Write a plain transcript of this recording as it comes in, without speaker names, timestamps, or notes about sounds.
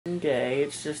Gay,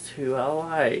 it's just who I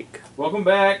like. Welcome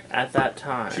back at that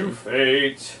time. to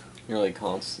Fate. You're like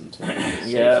Constantine.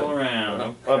 Yeah. All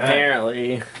around.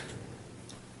 Okay.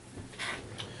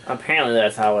 Apparently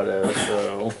that's how it is,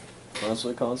 so. That's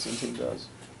what Constantine does.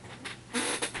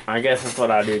 I guess that's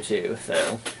what I do too,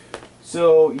 so.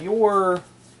 So, your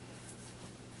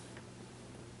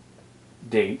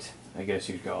date, I guess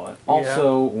you'd call it,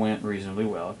 also went reasonably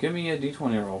well. Give me a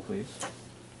d20 roll, please.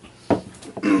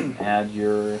 Add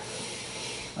your, you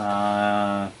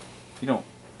don't,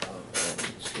 what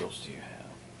skills do you have?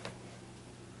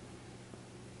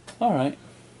 Alright.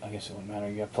 I guess it wouldn't matter,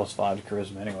 you got +5 to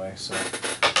charisma anyway, so.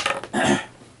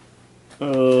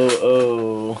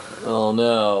 Oh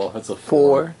no, that's a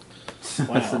 4. Wow.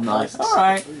 That's a nice.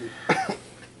 Alright.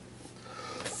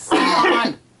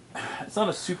 It's not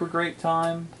a super great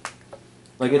time.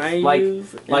 Like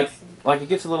it's like it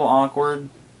gets a little awkward.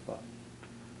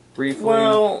 Briefly.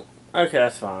 Well, okay,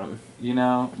 that's fine. You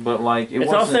know, but like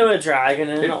it's also a dragon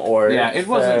and an orc. Yeah, it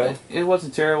wasn't. It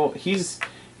wasn't terrible. He's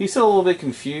still a little bit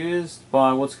confused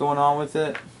by what's going on with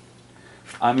it.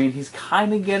 I mean, he's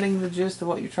kind of getting the gist of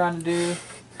what you're trying to do,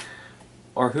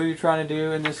 or who you're trying to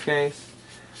do in this case,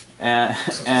 and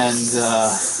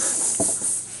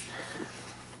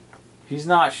he's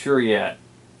not sure yet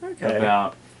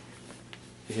about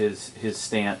his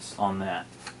stance on that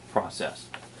process.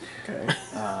 Okay.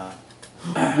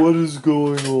 What is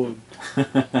going on? I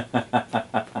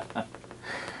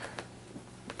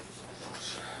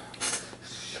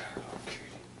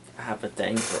have a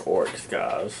thing for orcs,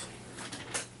 guys.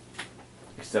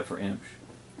 Except for Imsh.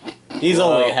 He's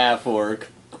only half orc.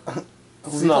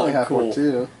 He's not half orc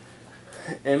too.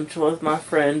 Imch was my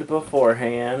friend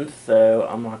beforehand, so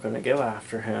I'm not going to go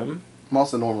after him. I'm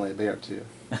also normally a bear too.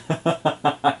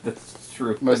 That's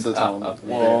true. Most of the time.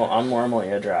 Well, I'm normally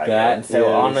a dragon, That so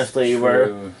is honestly,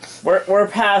 true. we're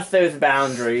past those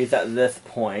boundaries at this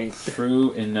point.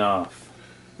 True enough.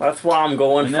 That's why I'm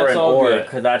going for an orc,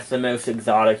 because that's the most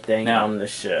exotic thing on the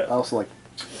ship. I also like.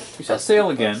 We set sail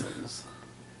again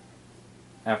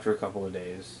after a couple of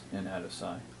days in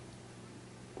Adosai.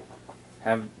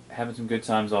 Having some good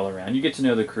times all around. You get to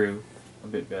know the crew a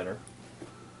bit better.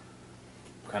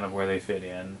 Kind of where they fit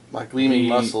in. My gleaming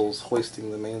muscles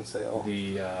hoisting the mainsail.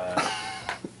 The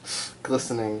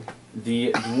glistening.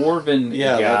 The dwarven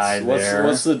guy there.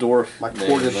 What's the dwarf? My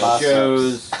corded biceps.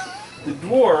 Shows the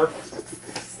dwarf.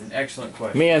 An excellent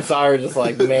question. Me and Sire just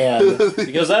like, man.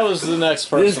 Because that was the next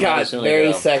person. This got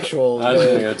very sexual. I was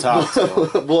going to go talk to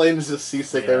him. Blaine's just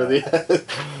seasick over the head.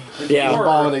 Yeah,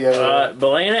 vomiting over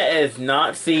Belena is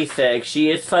not seasick.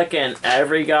 She is fucking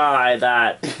every guy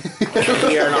that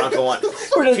we are not going.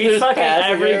 She's fucking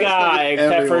every guy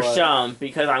except for Shump,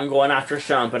 because I'm going after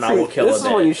Shump and I will kill him. This is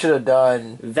what you should have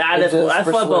done. That's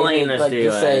what Belena's doing.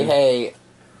 You say, hey,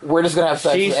 we're just gonna have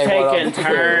sex. She's taking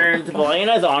turns.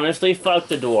 Belena's honestly fucked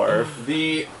the dwarf.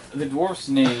 The dwarf's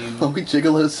name Are we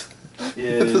gigolos?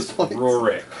 is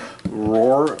Rorik.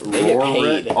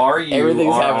 Rorik. R-U-R-I-K.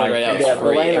 Everything's happening right now. Yeah,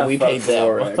 Free, and Belena we paid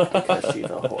fucked them. because she's a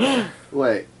whore.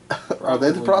 Wait, are they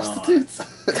the prostitutes?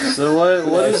 So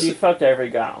what is... She fucked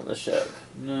every guy on the ship.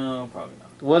 No, probably not.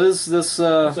 What is this,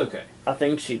 It's okay. I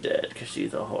think she did, because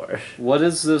she's a whore. What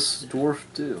does this dwarf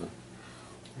do?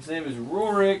 His name is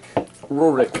Rorik.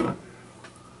 Rorik.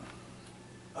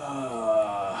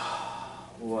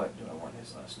 What do I want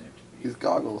his last name to be? These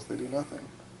goggles, they do nothing.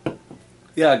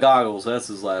 Yeah, Goggles, that's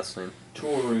his last name.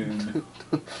 Torun.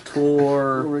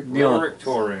 Rorik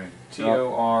Torun.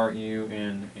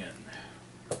 T-O-R-U-N-N.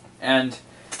 And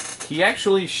he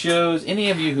actually shows any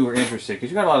of you who are interested,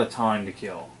 because you got a lot of time to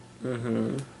kill.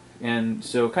 Mm-hmm. And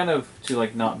so kind of to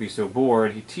like not be so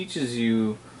bored, he teaches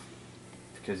you,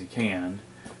 because he can,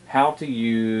 how to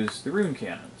use the rune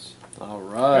cannons.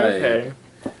 Alright. Okay.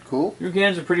 Cool. Rune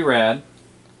cannons are pretty rad.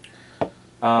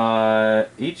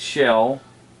 Each shell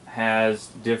has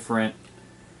different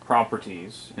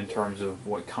properties in terms of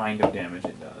what kind of damage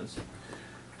it does.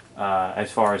 As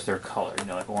far as their color, you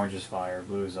know, like orange is fire,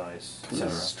 blue is ice, Can you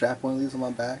etc. just strap one of these on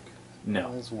my back?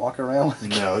 No. Just walk around with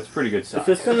it? No, it's pretty good size. Is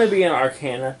this going to be an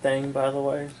Arcana thing, by the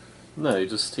way? No, you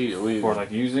just teach it. For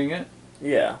like using it?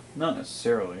 Yeah. Not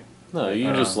necessarily. No,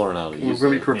 you just learn how to We're use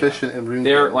going to it. be proficient in rune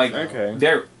They're cannons.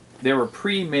 like they were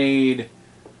pre-made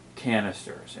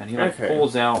canisters, and he like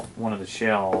pulls out one of the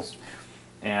shells,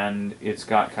 and it's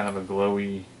got kind of a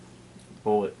glowy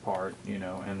bullet part, you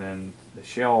know, and then the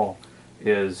shell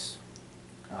is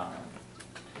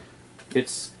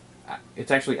it's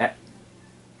actually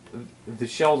the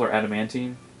shells are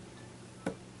adamantine,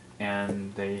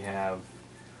 and they have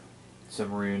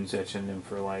some runes etched in them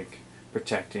for like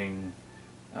protecting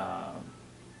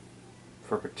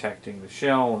for protecting the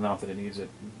shell, not that it needs it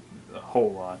a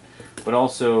whole lot, but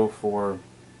also for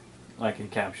like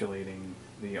encapsulating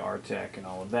the RTEC and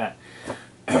all of that.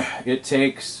 It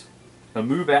takes a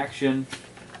move action,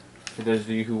 for those of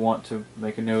you who want to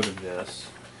make a note of this.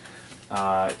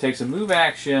 It takes a move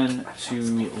action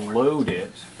to load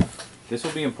it. This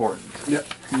will be important. Yep.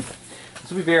 This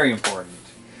will be very important.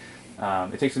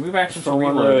 It takes a move action to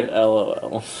Someone reload wrote it.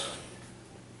 LOL.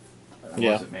 That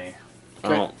Yeah. wasn't me.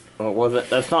 Oh, what was it?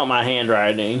 That's not my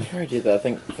handwriting. I did that. I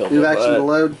think Phil Move did. action to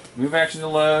load. Move action to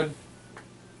load.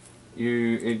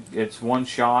 It's one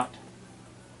shot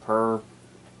per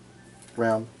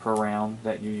round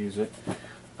that you use it.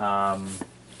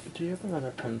 Do you have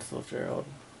another pencil, Gerald?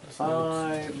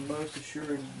 I most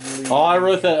assuredly. Oh, I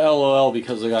wrote that LOL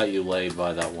because I got you laid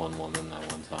by that one woman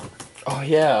that one time. Oh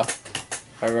yeah,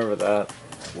 I remember that.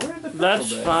 Where did the That's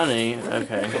pencil bag- funny. where'd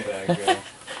the Okay. pencil bag go?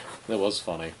 That was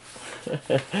funny.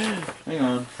 Hang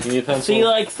on. You need a pencil? See,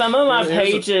 like, some of my Here's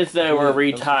a- pages, though, were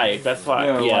here's a- retyped. That's why,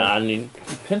 Yeah, yeah, like- I need...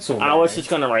 Pencil. I was bag. just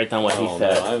gonna write down what he Oh,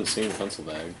 said. no, I haven't seen a pencil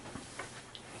bag.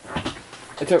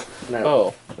 It's a, No.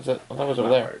 oh, is it? I thought it was over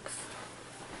there.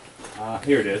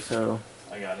 Here it is. So,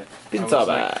 I got it. Pencil I was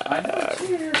bag. I know it's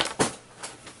here.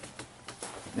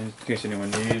 In case anyone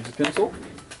needs a pencil.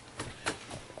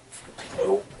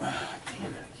 Oh, damn it!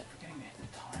 I keep forgetting to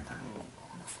hit the timer.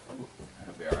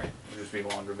 That'll be all right. It'll just be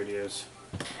longer videos.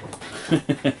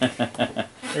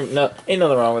 No, ain't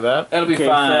nothing wrong with that. That'll be okay,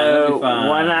 fine. so That'll be fine.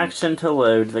 one action to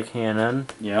load the cannon.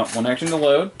 Yeah, one action to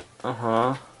load.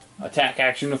 Uh-huh. Attack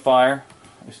action to fire.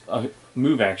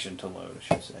 Move action to load, I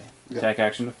should say. Yeah. Attack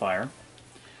action to fire.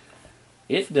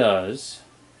 It does.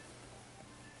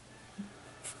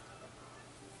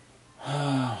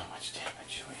 How much damage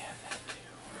should we have that do?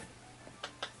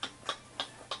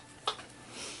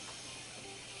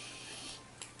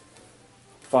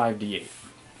 5d8.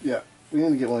 Yeah. We need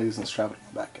to get one of these and strap it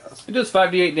on the back, guys. It does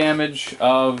 5d8 damage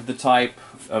of the type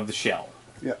of the shell.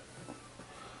 Yeah.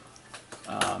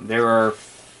 There are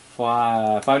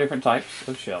five different types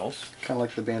of shells. Kind of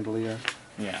like the bandolier.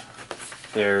 Yeah.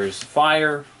 There's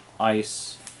fire,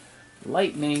 ice,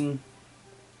 lightning,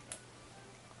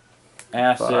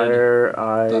 acid, Fire,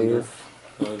 Thunder. ice,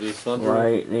 Wanna do thunder?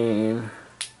 lightning.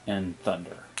 and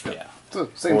thunder. Yeah. So,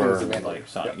 same thing Or as the bandolier. like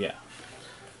sonic, yeah.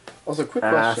 Also, quick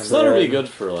Acid. question. Thunder would be good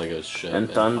for like a ship. And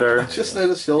thunder. I just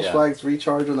noticed Hill Yeah. Swag's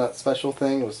recharge on that special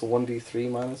thing was the 1d3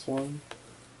 minus 1.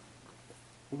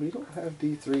 We don't have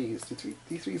D3s. Do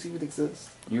D3s even exist?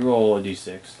 You roll a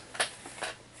d6.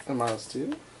 And minus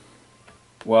 2?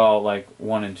 Well, like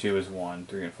 1 and 2 is 1,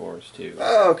 3 and 4 is 2,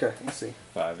 Oh, okay. Let's see.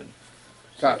 5 and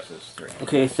Got 6 is 3.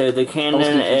 Okay, so the cannon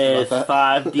confused is about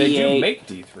 5d8. They do make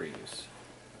d3s,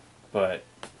 but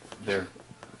they're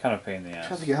kind of a pain in the I'm trying ass.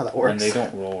 to figure out how that works. And they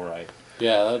don't roll right.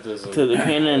 Yeah, that doesn't. So the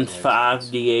cannon's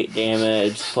 5d8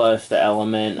 damage plus the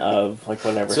element of, like,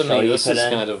 whatever So shell no, you this put is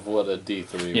in. kind of what a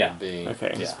D3 Yeah. would be.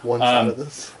 Okay. Yeah. One shot of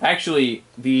this. Actually,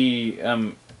 the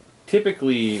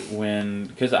typically when,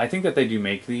 because I think that they do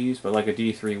make these, but like a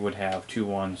D3 would have 2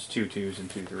 1s, 2 2s, and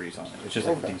 2 3s on it. It's just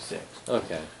like Okay. a D6.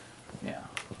 Okay. Yeah.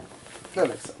 That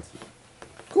makes sense.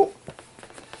 Cool.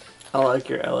 I like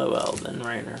your LOL then,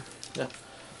 Rainer. Yeah.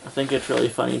 I think it's really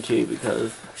funny too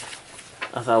because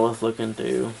as I was looking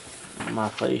through my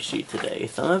play sheet today,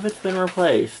 some of it's been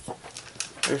replaced.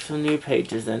 There's some new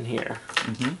pages in here.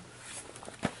 Mm-hmm.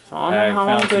 So I don't know how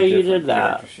long ago you did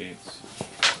that. Sheets.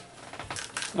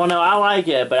 Well, no, I like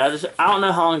it, but I don't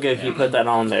know how long ago you put that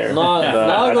on there. Not, but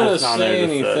not I going to just now say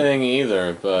noticed it. anything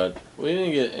either, but we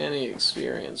didn't get any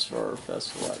experience for our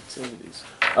festival activities.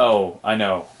 Oh, I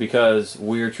know. Because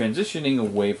we're transitioning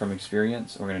away from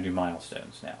experience. We're going to do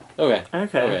milestones now. Okay.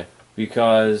 Okay.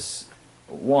 Because,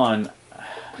 one,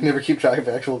 We never keep track of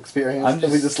actual experience. I'm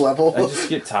and we just level. I just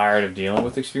get tired of dealing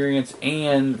with experience,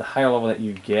 and the higher level that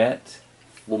you get,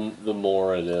 Well, the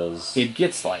more it is. it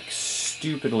gets like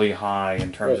stupidly high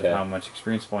in terms Okay. of how much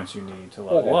experience points you need to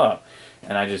level Okay. up,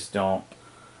 and I just don't.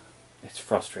 It's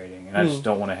frustrating, and I just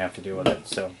don't want to have to deal with it.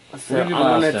 So, So we're I'm gonna do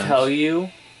going to milestones. tell you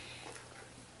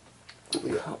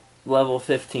level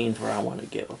 15 is where I want to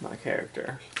get with my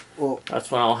character. Well, That's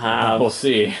when I'll have. We'll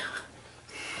see.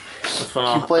 That's when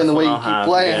I'll, keep playing the that's way when you I'll keep have,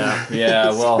 playing. Yeah. Yeah,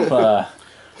 well,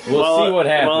 we'll see what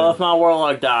happens. Well, if my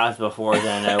warlock dies before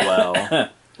then, oh well.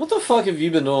 What the fuck have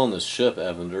you been doing on this ship,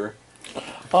 Evander?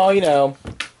 Oh, you know,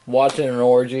 watching an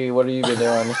orgy. What have you been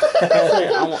doing?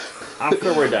 Actually,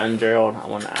 after we're done, Gerald, I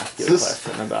want to ask you a This-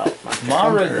 question about my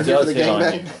Mara character. does the hit on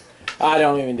gangbang? you. I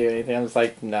don't even do anything. I'm just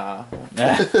like, nah.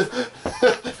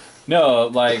 No,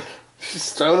 like,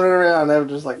 she's throwing it around. They're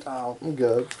just like, oh, I'm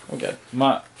good. I'm good.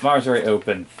 Mara's very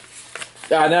open.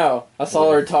 I know. I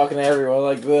saw her talking to everyone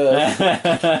like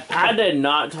this. I did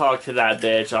not talk to that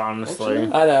bitch, honestly.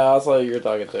 I know. I saw who you were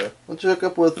talking to. Let's hook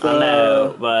up with I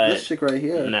know, but this chick right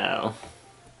here. no.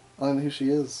 I don't know who she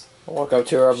is. I walk up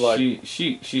to her. I'm like,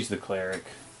 she's the cleric.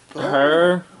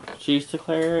 Her? She's the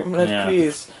cleric? I'm like, Yeah.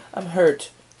 please, I'm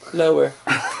hurt. Lower.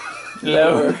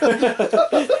 Lower.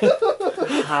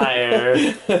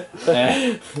 Higher.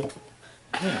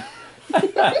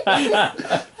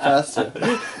 Faster.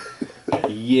 Yeah.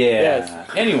 Yes.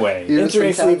 Anyway, You-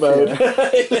 Entering sleep mode.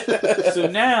 so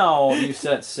now you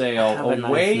set sail Have a nice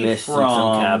away mist and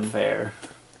some cab from fare.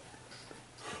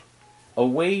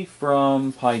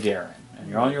 Pygarin, and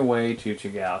you're on your way to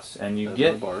Chagaus, and you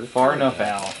get far enough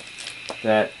out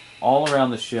that all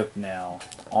around the ship now,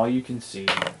 all you can see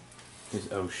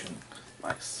is ocean.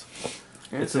 Nice.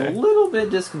 It's a little bit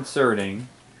disconcerting,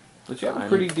 but you have a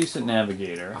pretty decent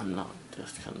navigator. I'm not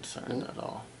disconcerted at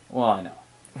all. Well, I know.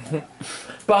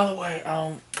 By the way,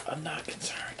 I'm not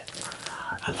concerned.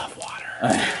 I love water.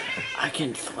 I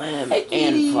can swim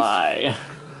and fly.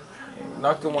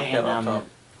 Knock the one head And off top.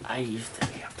 I used to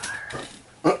be a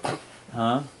pirate.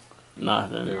 Huh?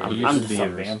 Nothing. You I'm used to just be a a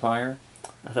vampire?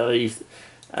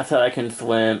 I thought I can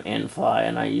swim and fly,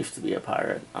 and I used to be a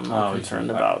pirate. I'm not Oh, concerned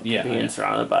you're a about pirate. Yeah, I know. being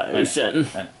surrounded by know. ocean.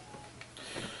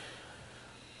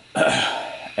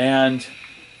 And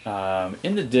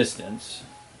in the distance,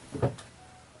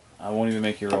 I won't even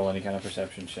make you roll any kind of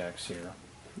perception checks here.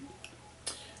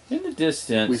 In the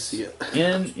distance, We see it.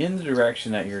 in the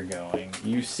direction that you're going,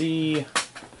 you see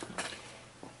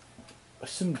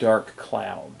some dark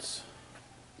clouds,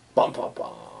 Bum, bum,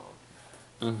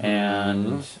 bum.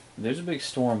 and there's a big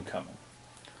storm coming.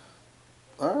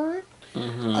 Alright.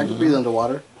 I can breathe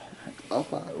underwater. I'm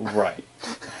fine. Right.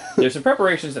 There's some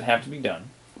preparations that have to be done.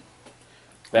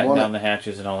 Batten want down the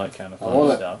hatches and all that kind of I fun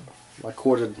want it. stuff. My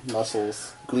corded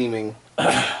muscles gleaming,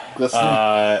 glistening.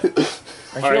 Uh,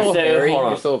 Are you Alright, still a so, bear? hold on.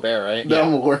 You're still a bear, right? Now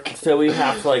I'm working. So we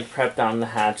have to like prep down the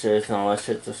hatches and all that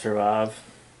shit to survive.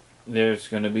 there's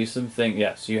going to be some things.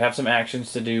 Yes, you have some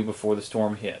actions to do before the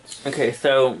storm hits. Okay,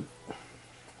 so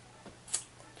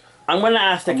I'm going to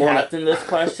ask the I'm on it. captain this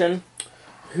question.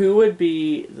 Who would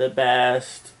be the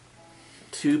best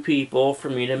two people for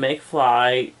me to make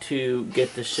fly to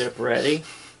get the ship ready?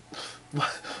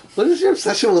 What is your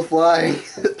obsession with flying?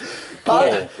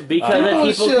 Oh, Because People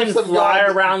if people ships can have fly got-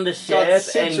 around the got ship and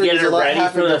centuries get it of ready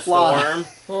having for to the fly. storm.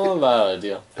 Well, bad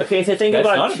idea. Okay, so think That's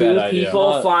about not a two bad idea. people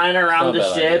Not- flying around the not a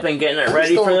bad ship idea. and getting it Please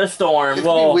ready for don't- the storm It could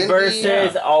be windy. versus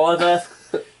Yeah. all of us.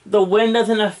 The wind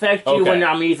doesn't affect you Okay. when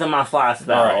I'm using my fly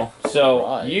spell. All right. So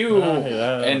Right. you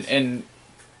Yes. and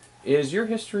is your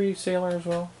history sailor as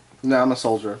well? No, I'm a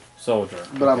soldier. Soldier.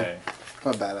 But I'm- okay.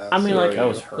 I'm a badass. I mean, like, That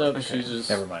was her. Nope, Okay. she's just.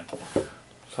 Never mind.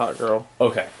 Hot girl.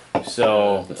 Okay.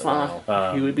 So It's fine.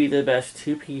 You would be the best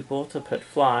two people to put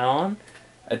fly on.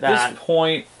 at that- this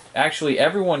point, actually,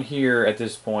 everyone here at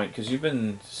this point, because you've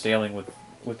been sailing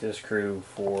with this crew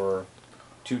for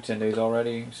 10 days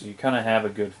already, so you kind of have a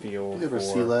good feel You ever for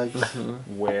sea legs?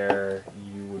 where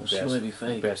you would She might be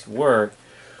fake. best work.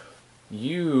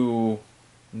 You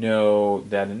know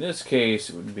that in this case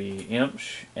it would be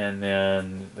Imsh, and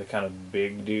then the kind of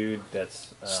big dude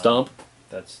that's Stump.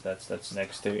 That's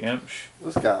next to Imsh.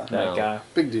 This guy. That No. guy.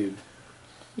 Big dude.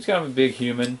 He's kind of a big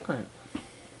human, Right.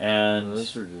 and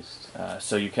Those are just.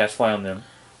 so you cast fly on them,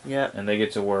 Yep. and they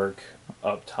get to work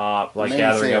up top, like Main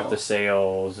gathering up sail. the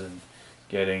sails and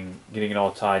getting it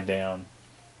all tied down.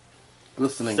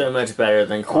 Glistening. So much better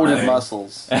than Corded climbing.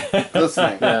 muscles.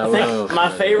 Glistening. Yeah, I think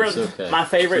my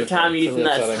favorite time using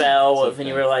that exciting. spell was It's when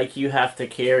you okay. were like, you have to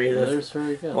carry this. There's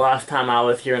her again. Last time I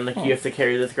was here, and like, you have to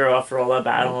carry this girl after all that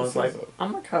battle. I was like,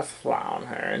 I'm gonna cast fly on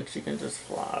her, and she can just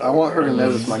fly. I want her to over.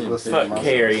 notice my glistening Fuck muscles.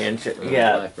 carry and shit.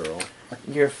 Yeah, Black girl.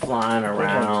 you're flying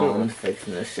around,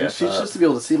 fixing the ship She's up. just to be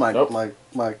able to see my Nope.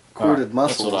 my corded That's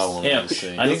muscles. what I wanted to Imsh,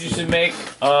 see. I need you to make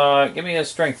give me a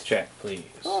strength check, please.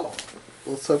 Oh,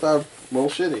 let's hope I roll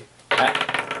shitty.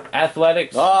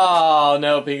 Athletics. Oh,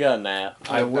 nope, he got a nap.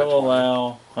 I will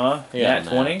allow, huh? Yeah, Nat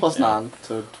nah. 20? Plus 9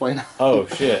 to 29. Oh,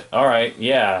 shit. All right.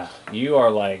 Yeah. You are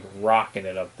like rocking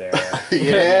it up there.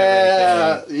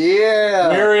 Yeah, yeah.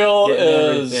 Muriel Getting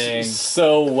is everything.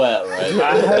 so wet right I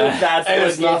now. hope that's And what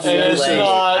it's not- gives you And it's late. I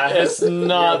not, hope- it's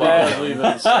not because we've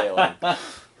been sailing.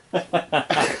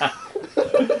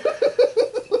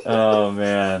 Oh,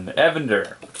 man.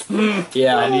 Evander.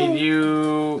 Yeah. I need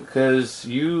you, because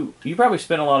you probably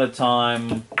spent a lot of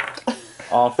time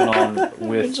off and on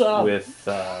with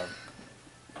kind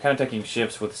of taking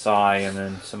shifts with Sai and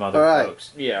then some other All right.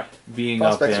 folks. Yeah. Being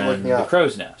Prospects are up working in the out.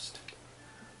 Crow's Nest.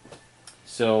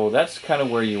 So that's kind of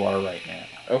where you are right now.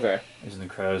 Okay. Is in the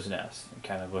Crow's Nest, and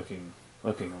kind of looking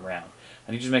looking around.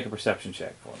 I need you to make a perception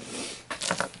check for me.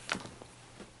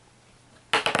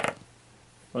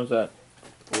 What was that?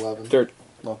 11.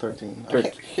 No, 13. I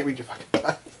can't read your fucking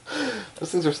eyes.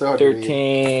 Those things are so hard to read.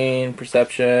 13,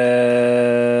 perception,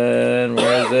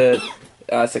 where is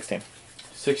it? 16.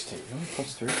 16.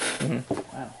 Plus 3. Mm-hmm.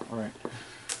 Wow. All right.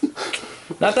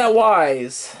 Not that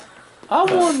wise. I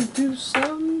want to do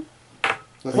something.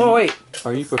 Whoa, wait.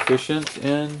 Are you proficient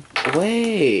in?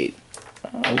 Wait.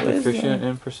 Are you proficient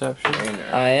in perception?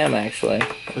 I am actually.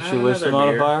 What's your wisdom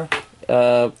modifier?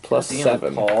 Plus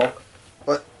 7. Paul.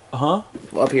 Huh?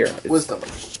 Up here. Wisdom.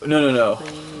 No.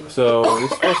 So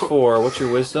this is plus 4. What's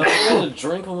your wisdom? We're gonna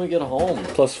drink when we get home.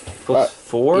 Plus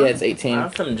 4? Yeah, it's 18.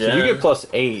 Have some So gin. you get plus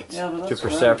 8 Yeah, but to that's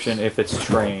perception if it's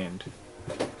trained.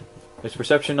 Is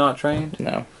perception not trained?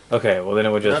 No. Okay, well then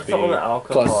it would just That's all the be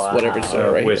alcohol. Plus whatever's I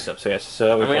have. right here. wisdom. So yes, so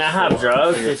that would I mean, plus I have 4.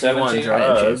 drugs So you're if you want 17? I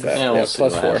didn't change drugs. that. Yeah, we'll see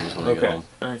plus what 4. happens when we get Okay. home.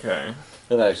 Okay.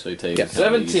 It'll actually take Yeah, it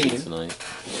kinda easy 17. tonight.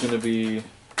 It's going to be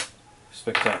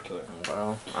spectacular.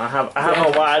 Well, I have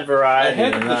a wide variety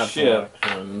Ahead in of the that ship.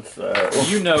 collection, so.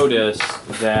 You notice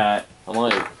that I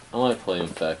might play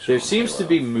infection. there seems to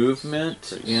be movement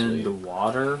Pretty in sweet. the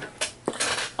water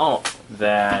Oh,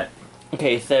 that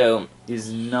okay, so.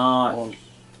 is not On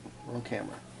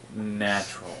camera.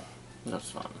 natural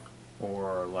That's fine.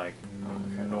 or like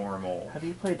normal. Have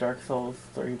you played Dark Souls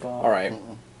 3, Bob? Alright.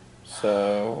 Mm-mm.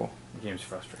 So. The game's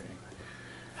frustrating.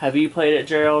 Have you played it,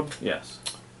 Gerald? Yes.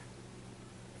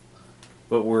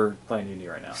 But we're playing D&D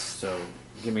right now, so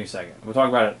give me a second. We'll talk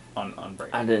about it on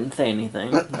break. I didn't say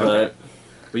anything, Okay. but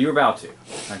But you were about to.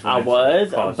 I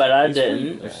was, Pause. but I It's sweet.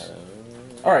 didn't. It's-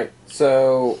 Alright,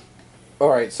 so.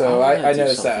 Alright, so I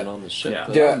noticed that. On the ship, Yeah.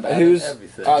 though. Yeah, I'm bad at who's-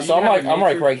 everything. Do So you have I'm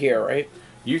like nature? right here, right?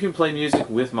 You can play music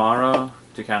with Mara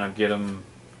to kind of get them.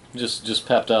 Just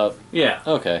pepped up. Yeah.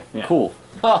 Okay, Yeah. cool.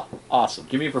 Ha! Awesome.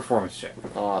 Give me a performance check.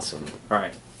 Awesome. All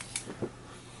right.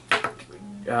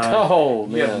 Oh,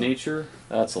 you have man. nature.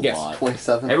 That's a Yes. lot.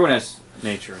 27. Everyone has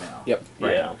nature now. Yep.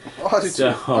 Right. Yeah. Oh, I did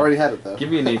So- too. I already had it though. Give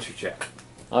me a nature check.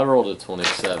 I rolled a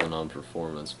 27 on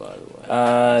performance, by the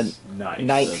way. Nice.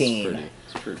 19.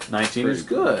 It's pretty 19 is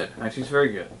pretty good. 19 is very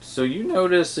good. So you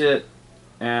notice it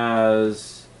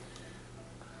as.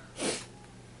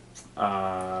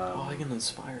 Oh, I can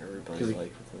inspire everybody 'cause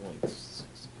like with the lights.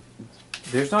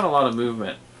 There's not a lot of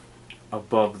movement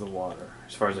above the water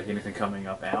as far as like anything coming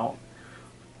up out.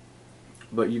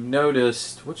 But you've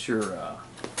noticed. What's your.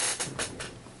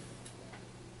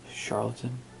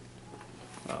 Charlatan.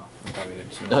 Oh, I probably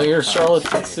didn't see No, that. you're a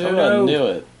charlatan too. Oh, no. I knew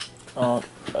it. Oh,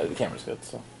 the camera's good,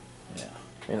 so. Yeah.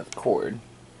 I mean, it's cord.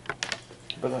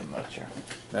 But I'm not sure.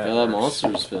 That Yeah, that works.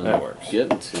 monster's been That works.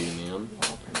 getting to you, man.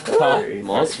 Huh?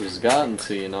 Monster's gotten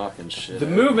to you, knocking shit. The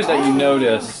out. movement that you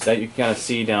notice, that you kind of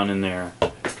see down in there,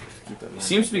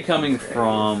 seems to be coming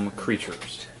from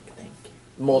creatures.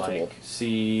 Multiple. Like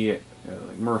sea,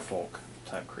 like merfolk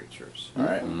type creatures.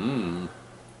 Alright. Mm.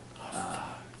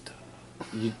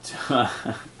 You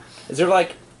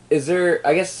Is there,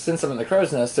 I guess since I'm in the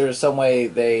crow's nest, there's some way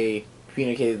they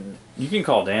communicated, you can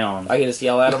call down. I can just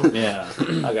yell at them? Yeah.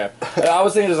 Okay. I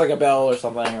was thinking there's like a bell or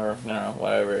something, or, I don't know,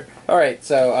 whatever. Alright,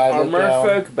 so I Are look down.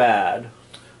 merfolk bad?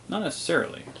 Not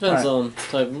necessarily. Depends on the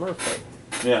type of merfolk.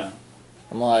 Yeah.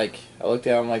 I look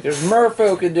down, I'm like, there's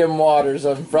merfolk in dim waters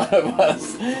in front of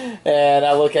us. And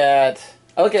I look at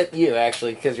you,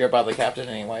 actually, because you're about the captain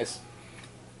anyways.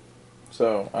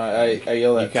 So, I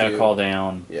yell You at kind of call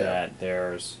down Yeah. that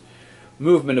there's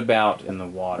movement about in the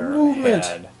water Movement.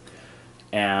 ahead.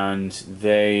 And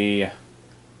they...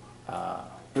 Are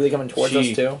they coming towards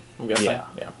She- us too? I'm guessing. Yeah,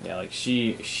 yeah. Like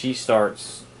she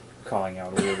starts calling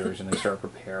out orders, and they start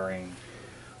preparing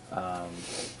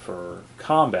for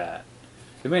combat.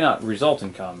 It may not result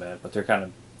in combat, but they're kind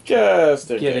of Just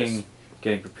in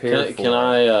getting prepared. for Can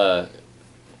it.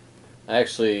 I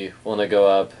actually want to go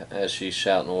up as she's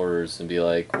shouting orders and be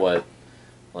like, what?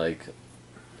 Like,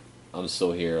 I'm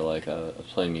still here, like, I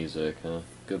play music,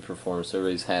 good performance,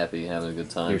 everybody's happy, having a good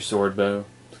time. Your sword bow.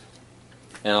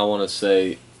 And I want to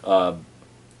say,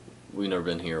 we've never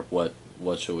been here, what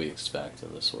should we expect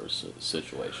in this sort of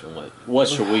situation? What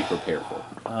should we prepare for?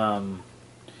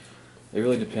 It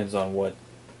really depends on what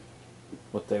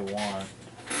they want.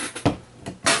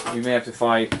 We may have to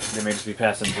fight. They may just be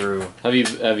passing through. Have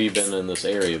you been in this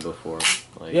area before?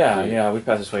 Like, Yeah, we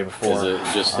passed this way before. Is it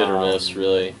just hit or miss,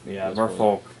 really? Yeah, At this point?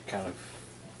 merfolk kind of,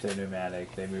 they're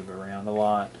nomadic. They move around a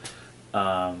lot.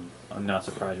 I'm not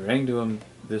surprised we're heading to them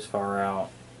this far out.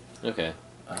 Okay.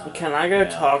 Can I go yeah.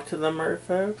 talk to the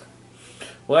merfolk?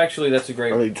 Well, actually, that's a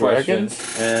great Are they question.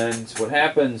 dragons? And what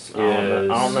happens is, I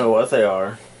don't know what they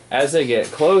are. as they get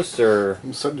closer,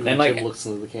 I'm starting to And when like- Jim looks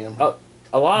into the camera. Oh,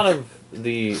 a lot of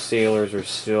the sailors are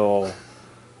still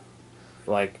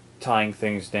like tying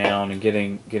things down and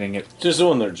getting it. Just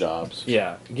doing their jobs.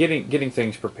 Yeah, getting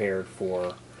things prepared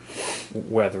for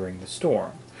weathering the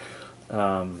storm.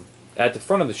 At the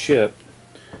front of the ship,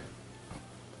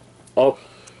 up,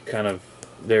 kind of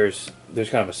there's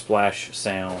kind of a splash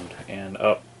sound, and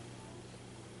up,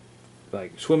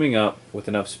 like swimming up with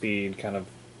enough speed, kind of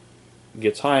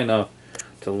gets high enough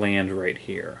to land right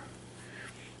here,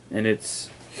 and it's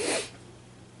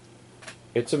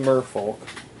a merfolk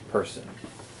person,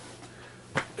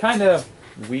 kind of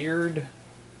weird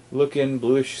looking,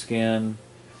 bluish skin,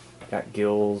 got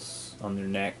gills on their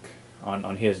neck,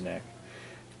 on his neck,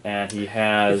 and he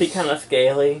has. Is he kind of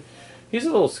scaly? He's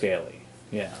a little scaly.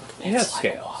 Yeah, he has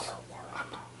scales.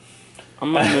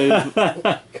 I'm gonna move.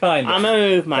 Kind of. I'm gonna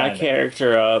move my Kinda.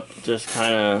 character up. Just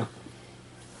kind of.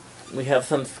 We have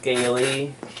some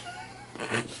scaly.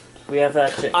 We have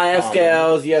that shit. I have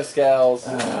scales. You have scales.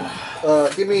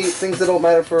 Give me things that don't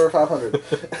matter for 500.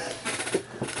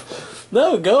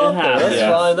 No, go up It there. That's happens.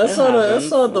 fine. That's It not happens.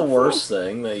 that's not the worst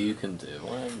thing that you can do.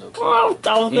 I have no problem. Well,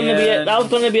 that was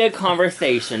gonna be a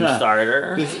conversation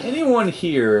starter. Does anyone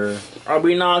here? Are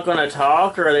we not gonna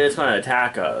talk, or are they just gonna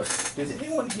attack us? Does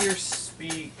anyone here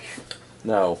speak?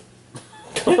 No.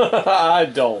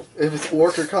 I don't. If it's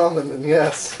orc or common, then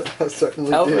yes, I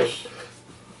certainly Elvish.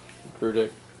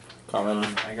 Predict. Common.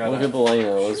 I got. Look at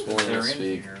Belena. What's willing They're to in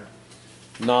speak? here.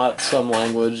 Not some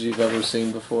language you've ever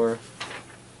seen before.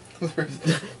 do.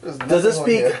 Does it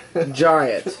speak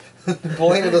giant?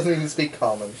 Belena doesn't even speak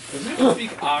common. Does anyone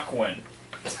speak Aquan?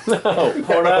 No.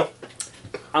 Hold up.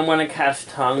 I'm gonna cast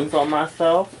tongues on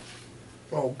myself.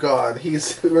 Oh God,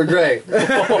 we're great. Great. He's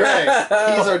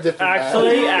our diplomat.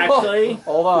 Actually,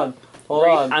 Hold on. Hold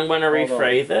on. I'm gonna Hold on.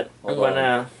 rephrase it. I'm Hold on.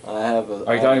 gonna. I have a.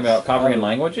 Are you talking about comprehend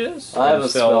languages? I have Or a the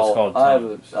spell. is called I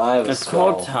tongues? have a It's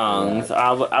spell. called tongues.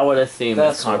 I would assume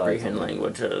That's it's what I comprehend thought.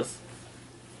 languages.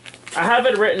 I have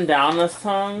it written down as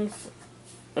tongues.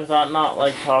 Is that not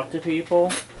like talk to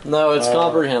people? No, it's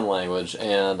comprehend language,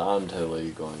 and I'm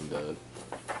totally going to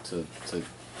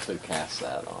cast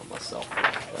that on myself.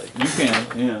 Like, You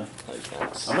can, yeah. like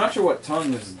that's. I'm not sure what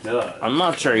tongues does. I'm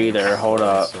not sure either. Hold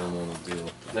up. That's what I'm gonna do.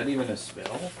 Is that even a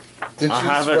spell? Did I you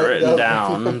have it spread written out?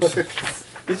 down.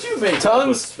 Did you make Tongues- up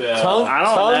a spell? tongue- I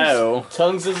don't Tongues? know.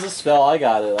 Tongues is a spell. I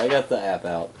got it. I got the app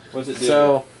out. What does it do?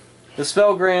 So, the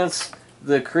spell grants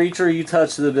the creature you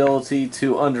touch the ability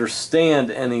to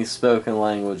understand any spoken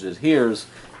language it hears.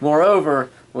 Moreover,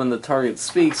 when the target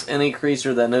speaks, any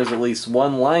creature that knows at least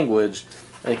one language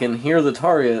and can hear the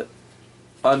target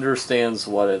understands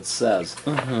what it says.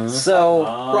 So,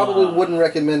 Probably wouldn't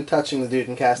recommend touching the dude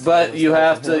and casting. but it. you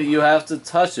have to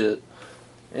touch it.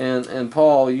 And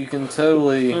Paul, you can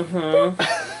totally. Hello.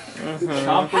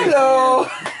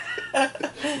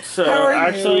 So How are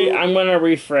actually, you? I'm gonna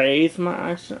rephrase my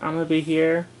action. I'm gonna be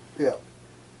here. Yeah.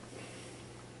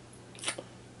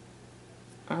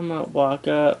 I'm gonna walk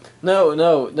up.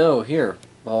 No. Here,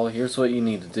 Paul. Here's what you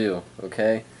need to do.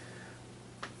 Okay.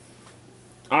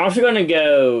 I'm also gonna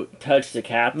go touch the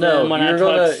captain. No, when you're I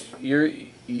gonna. touch.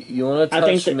 You want to I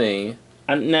think touch that- me.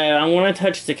 No, I'm gonna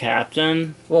touch the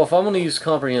captain. Well, if I'm going to use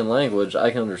comprehend language,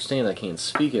 I can understand I can't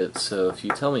speak it, so if you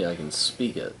tell me I can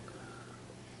speak it.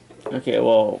 Okay,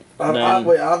 well then.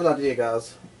 Wait, I have an idea,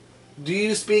 guys. Do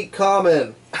you speak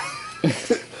common?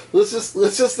 let's just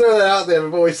throw that out there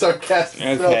before we start casting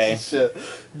Okay. spells and shit.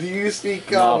 Do you speak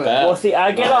Not common? bad. Well, see,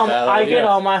 I get Not all bad I idea. get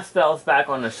all my spells back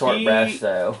on the short He- rest,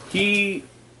 though. He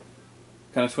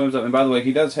kind of swims up, and by the way,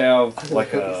 he does have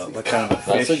like kind of a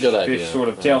That's fish, a good idea, fish sort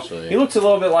of tail. actually. He looks a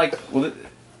little bit like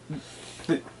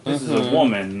this is a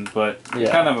woman, but Yeah.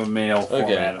 kind of a male Okay.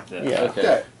 format of this. Yeah.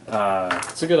 Okay. Okay.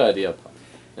 It's a good idea,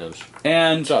 Imsh. Good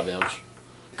And job, Imsh.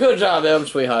 Good job,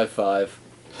 Imsh. We high five.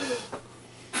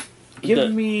 give The-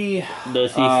 me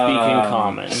Does he speak in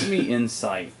common? Give me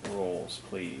insight rolls,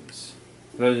 please.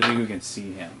 For those of you who can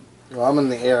see him, Well, I'm in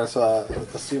the air, so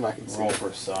I assume I can see. roll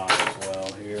for size as well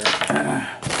here.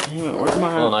 Damn it, where's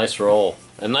my? Oh, nice roll.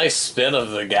 A nice spin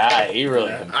of the guy. He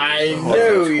really I confused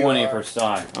know you 20 are. per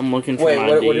side. I'm looking for Wait,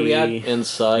 my what do we add? D. me.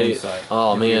 Insight. Insight.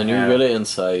 Oh, If man, you you're have- good at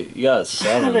insight. You got a I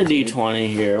have 7. a D20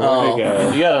 here. Where'd Oh. it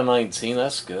go? You got a 19.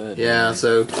 That's good. Yeah, man.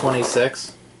 so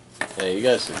 26. Hey, you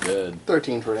guys are good.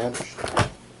 13 for him.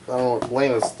 I don't know what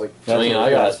Lena's like. I mean, I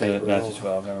got- that's a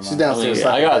 12. Never mind. She's downstairs.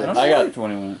 I got- I got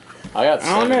 21. I got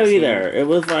I don't know 17. either. It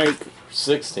was like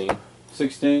 16.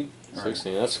 16.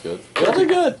 16, that's good. Really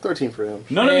good. 13 for him.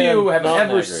 None of Man, you have not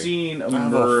ever that great. seen a I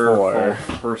have a 4.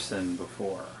 merfolk person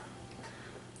before.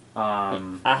 I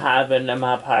haven't in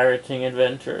my pirating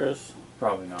adventures.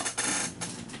 Probably not.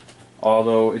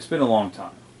 Although it's been a long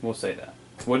time. We'll say that.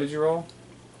 What did you roll?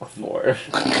 A 4.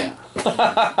 Yeah.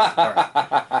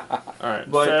 Alright,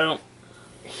 But- so...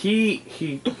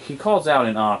 He calls out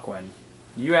in Aquan.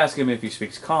 You ask him if he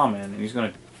speaks Common, and he's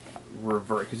going to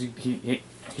revert, because he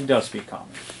does speak Common,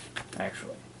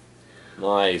 actually.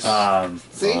 Nice.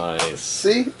 See? Nice.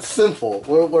 See? Simple.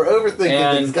 We're overthinking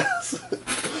And- these guys.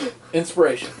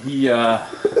 Inspiration.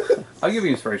 I'll give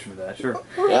you inspiration for that, sure.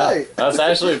 Yeah, Alright. that's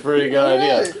actually a pretty good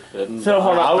idea. Didn't- So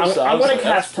hold on, I'm gonna that's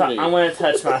cast. pretty- I'm gonna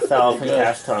touch myself and Good.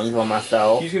 cast tongues on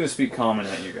myself. He's going to speak Common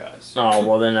at you guys. Oh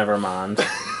well, then never mind.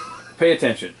 Pay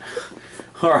attention.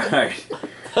 Alright.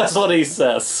 That's what he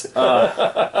says. You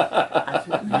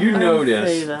notice,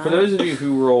 say that. for those of you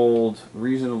who rolled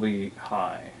reasonably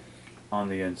high on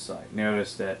the insight,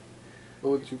 notice that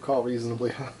What would you call reasonably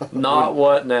high? Not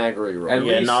what Nagri at rolled.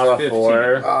 Yeah, least not a 15.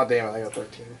 4. Oh damn it! I got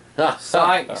 13.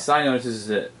 Sai notices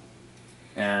it,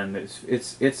 and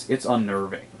it's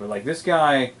unnerving. But like this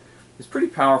guy is pretty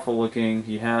powerful looking.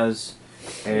 He has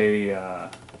a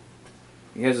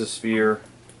spear.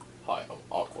 Hi, I'm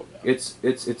Aquaman.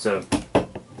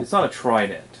 It's not a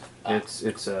trident.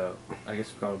 It's a, I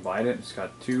guess we call it a bident. It's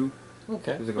got two.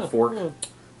 Okay. It's like a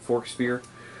fork spear.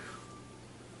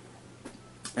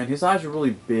 And his eyes are really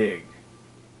big,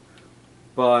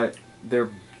 but they're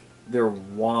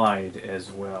wide as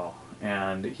well.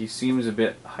 And he seems a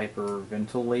bit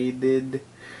hyperventilated.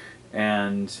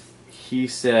 And he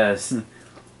says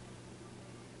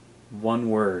one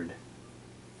word: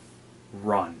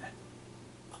 run.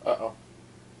 Uh-oh.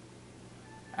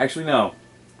 Actually, no.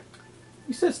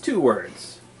 He says 2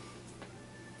 words.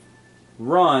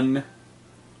 Run,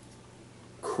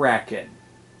 Kraken.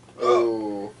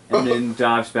 Oh. And then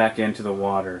dives back into the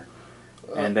water.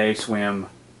 And they swim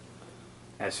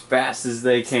as fast as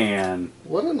they can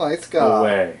What a nice guy.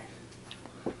 away.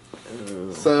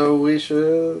 So we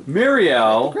should.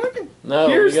 Muriel Kraken. No,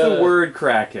 hears we gotta- the word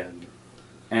Kraken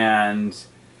and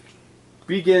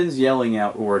begins yelling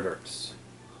out orders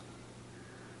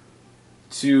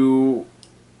to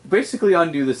basically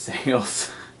undo the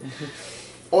sails.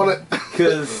 On it.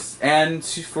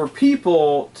 For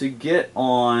people to get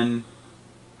on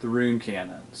the rune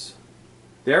cannons.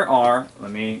 There are, let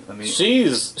me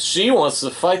She wants to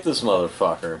fight this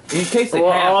motherfucker. in case they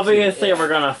Well, have obviously we're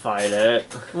gonna fight it.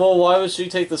 Well, why would she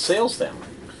take the sails down?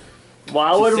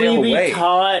 Why To would we sail be away.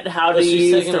 taught how to But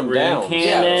she's use taking the them rune down.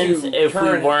 cannons Yeah, to if we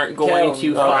turn weren't going down-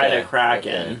 to fight Okay, a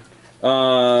Kraken?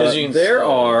 you can there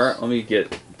sail. are, let me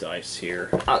get dice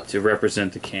here to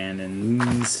represent the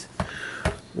cannons.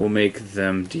 We'll make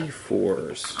them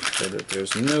D4s so that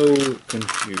there's no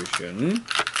confusion.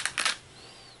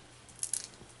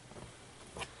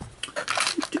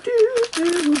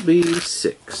 There will be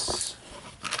 6.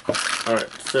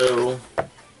 Alright, so...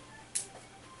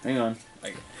 Hang on.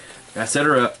 I set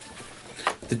her up.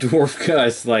 The dwarf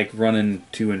guy's like running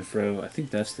to and fro. I think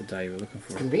that's the die you were looking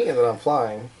for. Convenient that I'm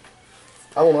flying.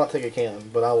 I will not take a cannon,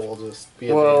 but I will just be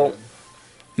a Well- bear.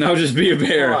 No, just be a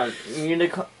bear. Hold on, you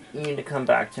need to come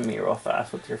back to me real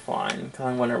fast with your flying, because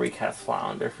I'm going to recast fly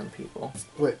on different people.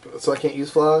 Wait, so I can't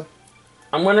use fly?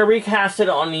 I'm going to recast it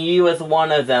on you as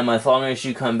one of them as long as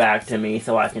you come back to me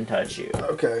so I can touch you.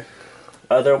 Okay.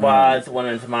 Otherwise, when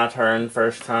it's my turn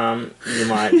first time, you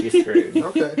might be screwed.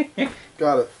 Okay.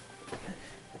 Got it.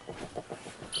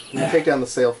 You take down the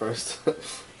sail first.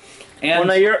 And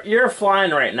Well, no, you're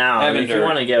flying right now. I mean, if you Evander.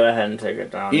 want to go ahead and take it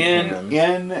down, you can.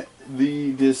 in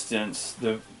the distance,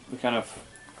 the kind of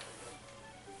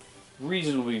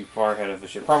reasonably far ahead of the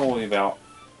ship, probably about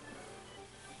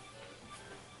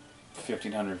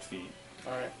 1,500 feet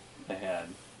Alright. ahead.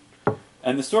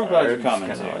 And the storm clouds are coming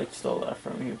kind of too. like stole that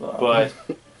from you, But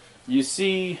you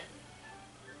see,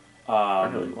 I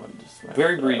really wanted to smash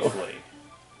very it, though. briefly,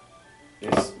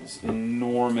 this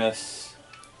enormous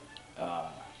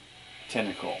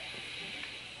tentacle,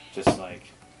 just like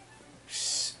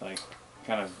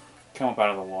kind of come up out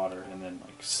of the water and then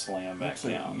like slam back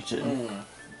Actually, down.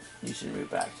 you should move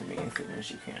back to me as soon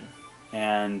as you can.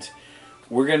 And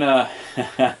we're gonna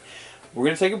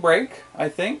take a break, I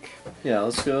think, Yeah,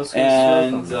 let's go.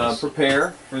 and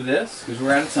prepare for this because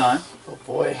we're out of time. Oh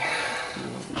boy.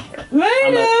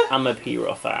 Later. I'm a pee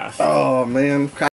real fast. Oh man.